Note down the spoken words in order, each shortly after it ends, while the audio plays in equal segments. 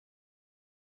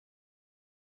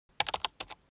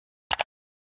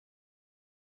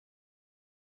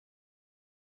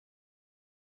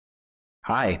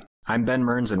Hi, I'm Ben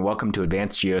Mearns and welcome to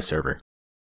Advanced Geoserver.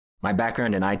 My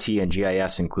background in IT and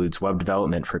GIS includes web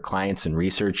development for clients in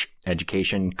research,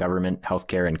 education, government,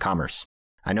 healthcare, and commerce.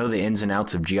 I know the ins and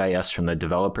outs of GIS from the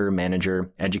developer,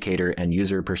 manager, educator, and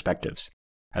user perspectives.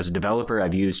 As a developer,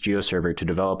 I've used Geoserver to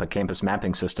develop a campus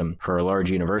mapping system for a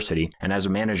large university, and as a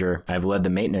manager, I've led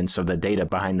the maintenance of the data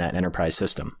behind that enterprise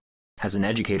system. As an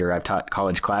educator, I've taught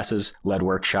college classes, led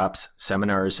workshops,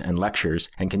 seminars, and lectures,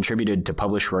 and contributed to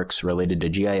published works related to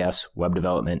GIS, web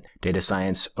development, data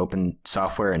science, open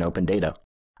software, and open data.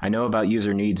 I know about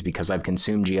user needs because I've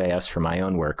consumed GIS for my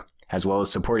own work, as well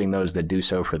as supporting those that do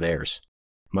so for theirs.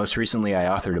 Most recently, I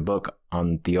authored a book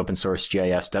on the open source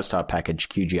GIS desktop package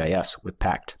QGIS with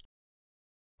Pact.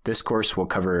 This course will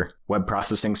cover web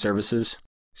processing services,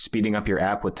 speeding up your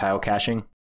app with tile caching,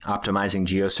 optimizing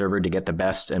Geoserver to get the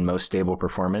best and most stable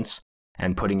performance,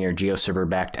 and putting your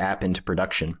Geoserver-backed app into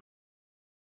production.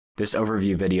 This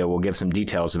overview video will give some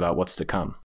details about what's to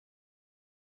come.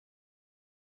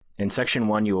 In Section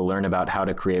 1, you will learn about how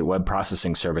to create web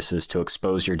processing services to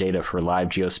expose your data for live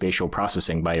geospatial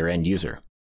processing by your end user.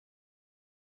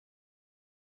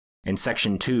 In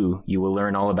Section 2, you will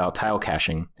learn all about tile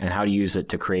caching and how to use it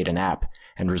to create an app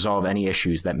and resolve any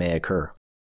issues that may occur.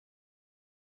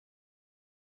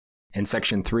 In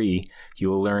Section 3, you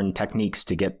will learn techniques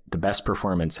to get the best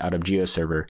performance out of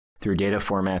Geoserver through data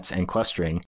formats and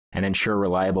clustering and ensure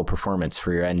reliable performance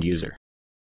for your end user.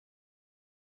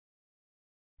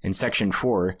 In Section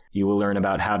 4, you will learn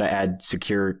about how to add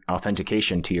secure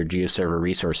authentication to your Geoserver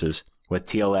resources with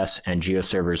TLS and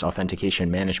Geoserver's authentication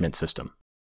management system.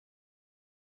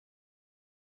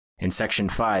 In Section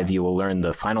 5, you will learn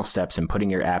the final steps in putting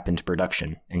your app into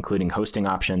production, including hosting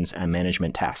options and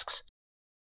management tasks.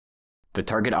 The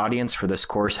target audience for this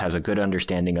course has a good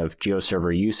understanding of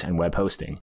Geoserver use and web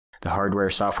hosting. The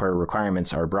hardware-software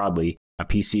requirements are broadly a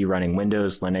PC running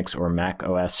Windows, Linux, or Mac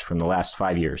OS from the last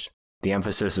 5 years. The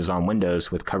emphasis is on Windows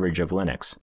with coverage of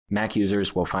Linux. Mac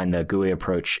users will find the GUI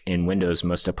approach in Windows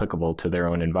most applicable to their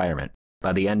own environment.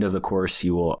 By the end of the course,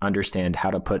 you will understand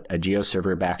how to put a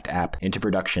Geoserver-backed app into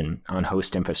production on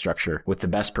host infrastructure with the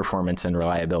best performance and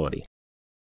reliability.